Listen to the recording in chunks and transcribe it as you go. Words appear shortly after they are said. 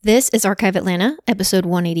This is Archive Atlanta, episode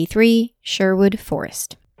 183, Sherwood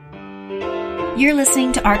Forest. You're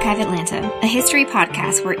listening to Archive Atlanta, a history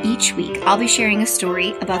podcast where each week I'll be sharing a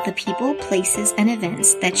story about the people, places, and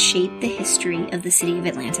events that shape the history of the city of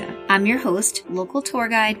Atlanta. I'm your host, local tour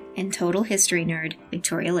guide, and total history nerd,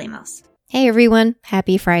 Victoria Lemos. Hey everyone,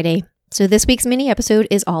 happy Friday. So this week's mini episode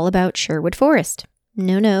is all about Sherwood Forest.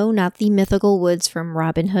 No, not the mythical woods from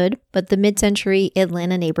Robin Hood, but the mid-century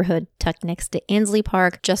Atlanta neighborhood tucked next to Ansley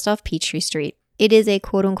Park just off Peachtree Street. It is a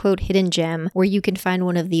quote-unquote hidden gem where you can find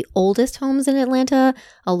one of the oldest homes in Atlanta,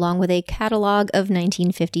 along with a catalog of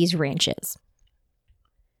 1950s ranches.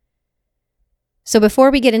 So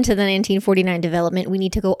before we get into the 1949 development, we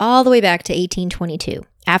need to go all the way back to 1822.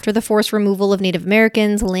 After the forced removal of Native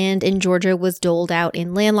Americans, land in Georgia was doled out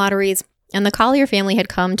in land lotteries, and the Collier family had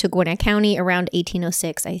come to Gwinnett County around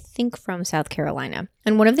 1806, I think from South Carolina.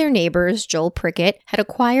 And one of their neighbors, Joel Prickett, had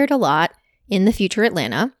acquired a lot in the future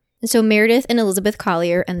Atlanta. And so Meredith and Elizabeth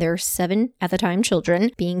Collier and their 7 at the time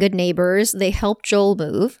children, being good neighbors, they helped Joel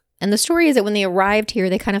move. And the story is that when they arrived here,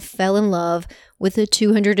 they kind of fell in love with the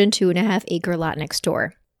 202.5 acre lot next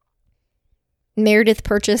door. Meredith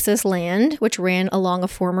purchased this land, which ran along a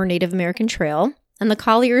former Native American trail. And the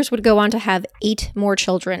Colliers would go on to have 8 more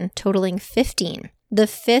children, totaling 15. The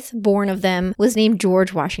 5th born of them was named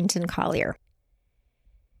George Washington Collier.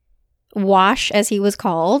 Wash, as he was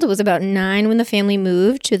called, was about 9 when the family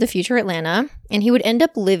moved to the future Atlanta, and he would end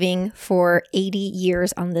up living for 80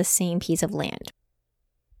 years on this same piece of land.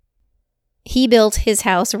 He built his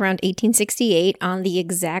house around 1868 on the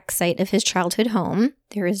exact site of his childhood home.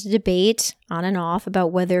 There is a debate on and off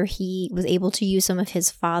about whether he was able to use some of his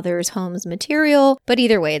father's home's material, but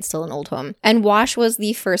either way, it's still an old home. And Wash was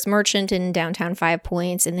the first merchant in downtown Five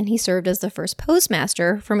Points, and then he served as the first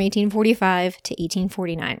postmaster from 1845 to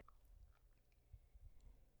 1849.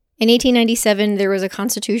 In 1897, there was a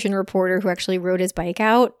Constitution reporter who actually rode his bike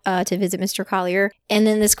out to visit Mr. Collier. And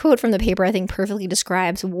then this quote from the paper, I think, perfectly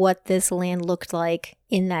describes what this land looked like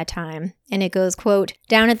in that time. And it goes, quote,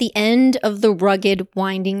 "Down at the end of the rugged,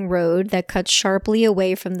 winding road that cuts sharply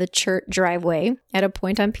away from the church driveway at a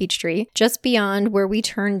point on Peachtree, just beyond where we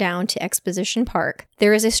turn down to Exposition Park,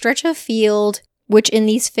 there is a stretch of field which in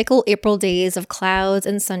these fickle April days of clouds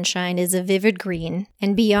and sunshine is a vivid green,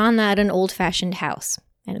 and beyond that an old-fashioned house."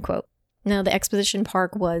 End quote. Now, the Exposition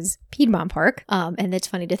Park was Piedmont Park, and it's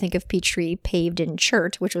funny to think of Peachtree paved in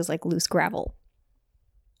chert, which was like loose gravel.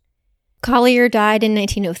 Collier died in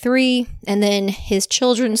 1903, and then his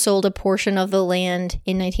children sold a portion of the land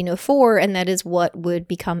in 1904, and that is what would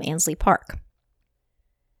become Ansley Park.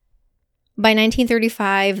 By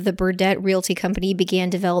 1935, the Burdett Realty Company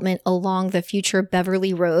began development along the future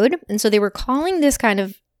Beverly Road, and so they were calling this kind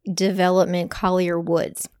of development Collier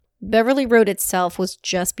Woods. Beverly Road itself was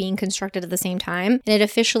just being constructed at the same time, and it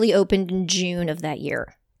officially opened in June of that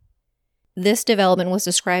year. This development was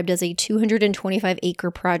described as a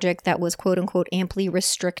 225-acre project that was quote-unquote amply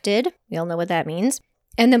restricted. We all know what that means.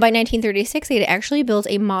 And then by 1936, they had actually built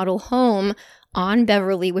a model home on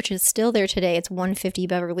Beverly, which is still there today. It's 150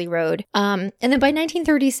 Beverly Road. And then by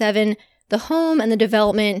 1937, the home and the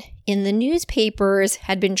development in the newspapers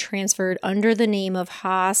had been transferred under the name of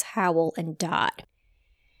Haas, Howell, and Dodd.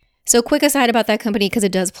 So quick aside about that company, because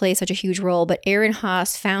it does play such a huge role, but Aaron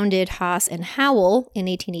Haas founded Haas and Howell in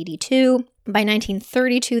 1882. By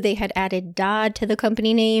 1932, they had added Dodd to the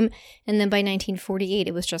company name, and then by 1948,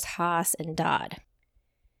 it was just Haas and Dodd.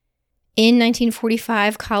 In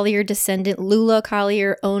 1945, Collier descendant Lula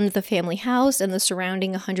Collier owned the family house and the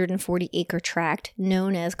surrounding 140-acre tract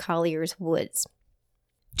known as Collier's Woods.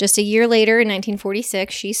 Just a year later, in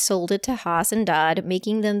 1946, she sold it to Haas and Dodd,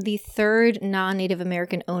 making them the 3rd non-Native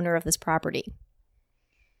American owner of this property.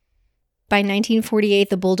 By 1948,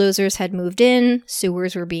 the bulldozers had moved in,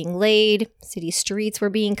 sewers were being laid, city streets were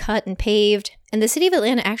being cut and paved, and the city of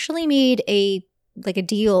Atlanta actually made a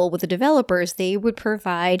deal with the developers. They would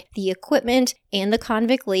provide the equipment and the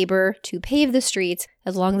convict labor to pave the streets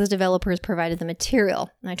as long as the developers provided the material.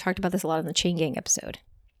 And I talked about this a lot in the Chain Gang episode.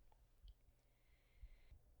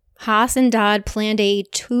 Haas and Dodd planned a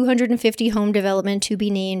 250-home development to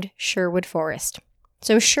be named Sherwood Forest.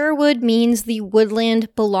 So Sherwood means the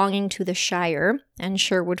woodland belonging to the Shire, and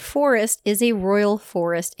Sherwood Forest is a royal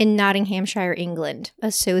forest in Nottinghamshire, England,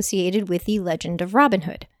 associated with the legend of Robin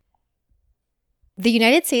Hood. The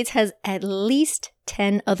United States has at least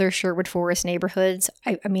 10 other Sherwood Forest neighborhoods.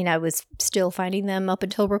 I was still finding them up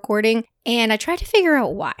until recording, and I tried to figure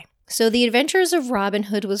out why. So The Adventures of Robin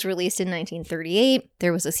Hood was released in 1938.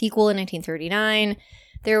 There was a sequel in 1939.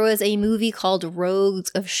 There was a movie called Rogues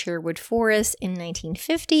of Sherwood Forest in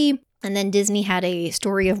 1950. And then Disney had a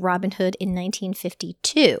story of Robin Hood in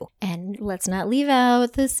 1952. And let's not leave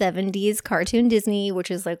out the 70s cartoon Disney, which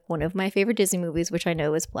is like one of my favorite Disney movies, which I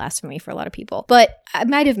know is blasphemy for a lot of people. But I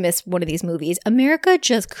might have missed one of these movies. America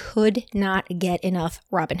just could not get enough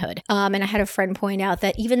Robin Hood. And I had a friend point out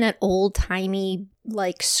that even that old-timey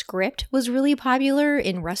like script was really popular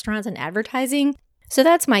in restaurants and advertising. So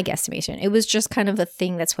that's my guesstimation. It was just kind of a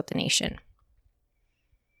thing that swept the nation.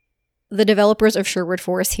 The developers of Sherwood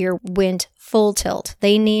Forest here went full tilt.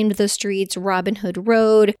 They named the streets Robin Hood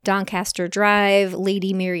Road, Doncaster Drive,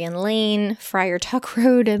 Lady Marian Lane, Friar Tuck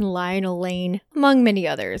Road, and Lionel Lane, among many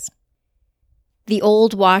others. The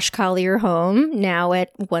old Wash Collier home, now at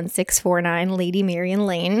 1649 Lady Marian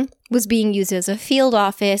Lane, was being used as a field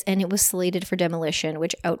office, and it was slated for demolition,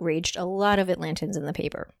 which outraged a lot of Atlantans in the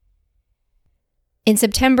paper. In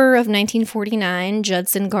September of 1949,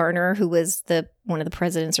 Judson Garner, who was one of the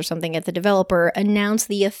presidents or something at the developer, announced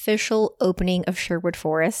the official opening of Sherwood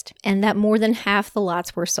Forest and that more than half the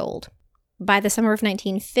lots were sold. By the summer of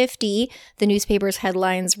 1950, the newspaper's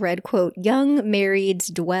headlines read, quote, "Young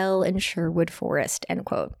marrieds dwell in Sherwood Forest," end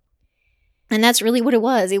quote. And that's really what it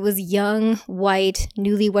was. It was young, white,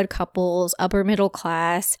 newlywed couples, upper middle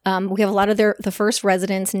class. We have a lot of the first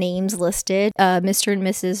residents' names listed. Mr. and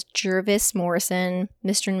Mrs. Jervis Morrison,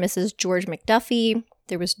 Mr. and Mrs. George McDuffie.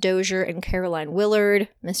 There was Dozier and Caroline Willard,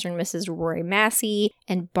 Mr. and Mrs. Roy Massey,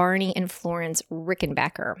 and Barney and Florence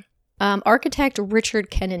Rickenbacker. Architect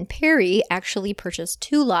Richard Kennan Perry actually purchased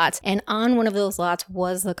 2 lots, and on one of those lots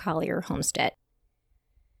was the Collier homestead.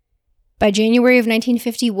 By January of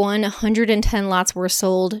 1951, 110 lots were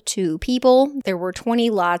sold to people. There were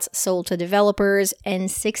 20 lots sold to developers,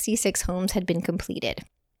 and 66 homes had been completed.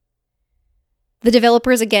 The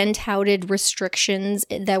developers again touted restrictions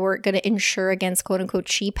that were going to ensure against quote-unquote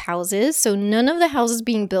cheap houses. So none of the houses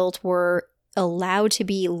being built were allowed to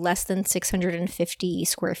be less than 650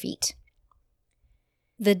 square feet.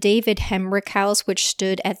 The David Hemrick House, which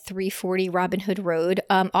stood at 340 Robin Hood Road,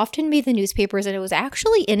 often made the newspapers, and it was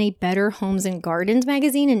actually in a Better Homes and Gardens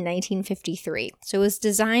magazine in 1953. So it was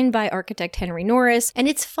designed by architect Henry Norris, and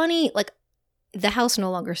it's funny, like, the house no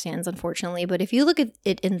longer stands, unfortunately, but if you look at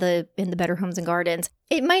it in the Better Homes and Gardens,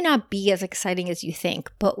 it might not be as exciting as you think,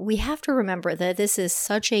 but we have to remember that this is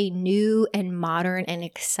such a new and modern and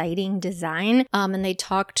exciting design. And they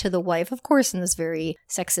talk to the wife, of course, in this very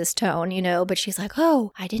sexist tone, but she's like,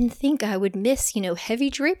 "Oh, I didn't think I would miss, heavy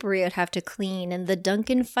drapery I'd have to clean and the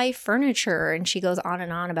Duncan Fife furniture." And she goes on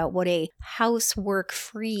and on about what a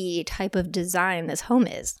housework-free type of design this home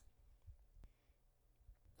is.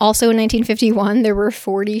 Also in 1951, there were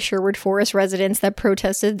 40 Sherwood Forest residents that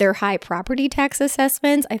protested their high property tax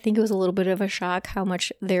assessments. I think it was a little bit of a shock how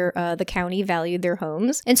much the county valued their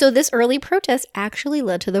homes. And so this early protest actually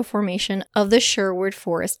led to the formation of the Sherwood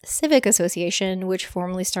Forest Civic Association, which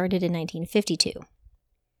formally started in 1952.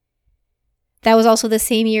 That was also the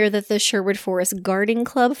same year that the Sherwood Forest Garden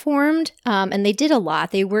Club formed, and they did a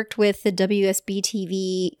lot. They worked with the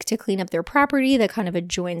WSB-TV to clean up their property that kind of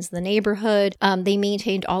adjoins the neighborhood. They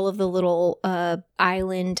maintained all of the little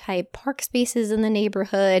island-type park spaces in the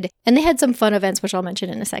neighborhood, and they had some fun events, which I'll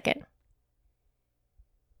mention in a second.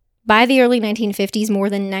 By the early 1950s, more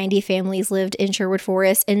than 90 families lived in Sherwood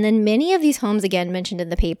Forest, and then many of these homes, again, mentioned in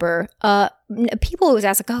the paper, people always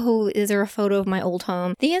ask, like, "Oh, is there a photo of my old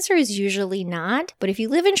home?" The answer is usually not, but if you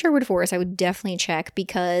live in Sherwood Forest, I would definitely check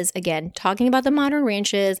because, again, talking about the modern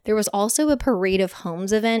ranches, there was also a Parade of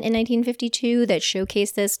Homes event in 1952 that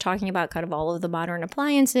showcased this, talking about kind of all of the modern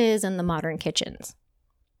appliances and the modern kitchens.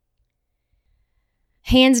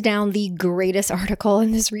 Hands down, the greatest article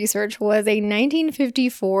in this research was a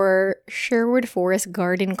 1954 Sherwood Forest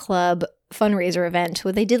Garden Club fundraiser event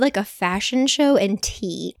where they did like a fashion show and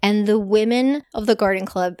tea, and the women of the garden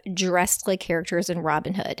club dressed like characters in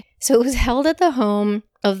Robin Hood. So it was held at the home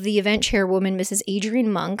of the event chairwoman, Mrs.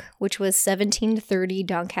 Adrienne Monk, which was 1730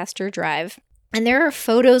 Doncaster Drive. And there are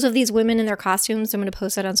photos of these women in their costumes. So I'm going to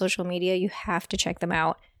post that on social media. You have to check them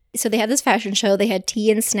out. So they had this fashion show, they had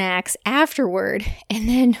tea and snacks afterward, and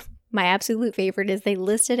then my absolute favorite is they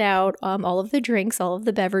listed out all of the drinks, all of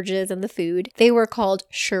the beverages, and the food. They were called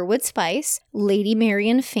Sherwood Spice, Lady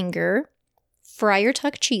Marian Finger, Friar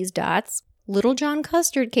Tuck Cheese Dots, Little John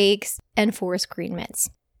Custard Cakes, and Forest Green Mints.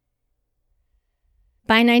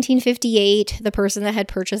 By 1958, the person that had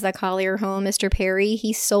purchased that Collier home, Mr. Perry,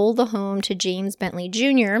 he sold the home to James Bentley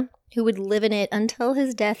Jr., who would live in it until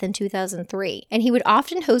his death in 2003. And he would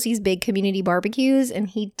often host these big community barbecues, and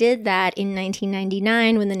he did that in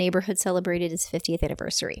 1999 when the neighborhood celebrated its 50th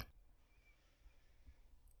anniversary.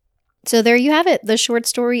 So there you have it, the short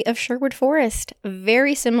story of Sherwood Forest.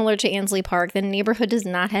 Very similar to Ansley Park, the neighborhood does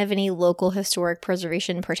not have any local historic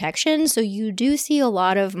preservation protection, so you do see a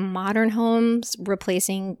lot of modern homes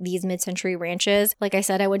replacing these mid-century ranches. Like I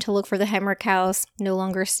said, I went to look for the Hemrick House, no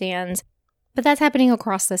longer stands. But that's happening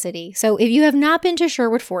across the city. So if you have not been to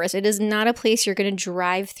Sherwood Forest, it is not a place you're going to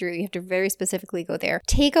drive through. You have to very specifically go there.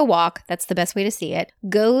 Take a walk. That's the best way to see it.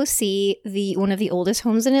 Go see one of the oldest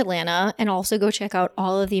homes in Atlanta, and also go check out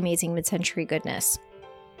all of the amazing mid-century goodness.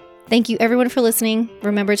 Thank you everyone for listening.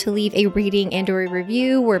 Remember to leave a rating and or a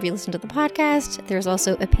review wherever you listen to the podcast. There's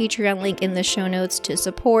also a Patreon link in the show notes to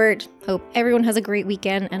support. Hope everyone has a great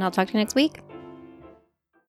weekend, and I'll talk to you next week.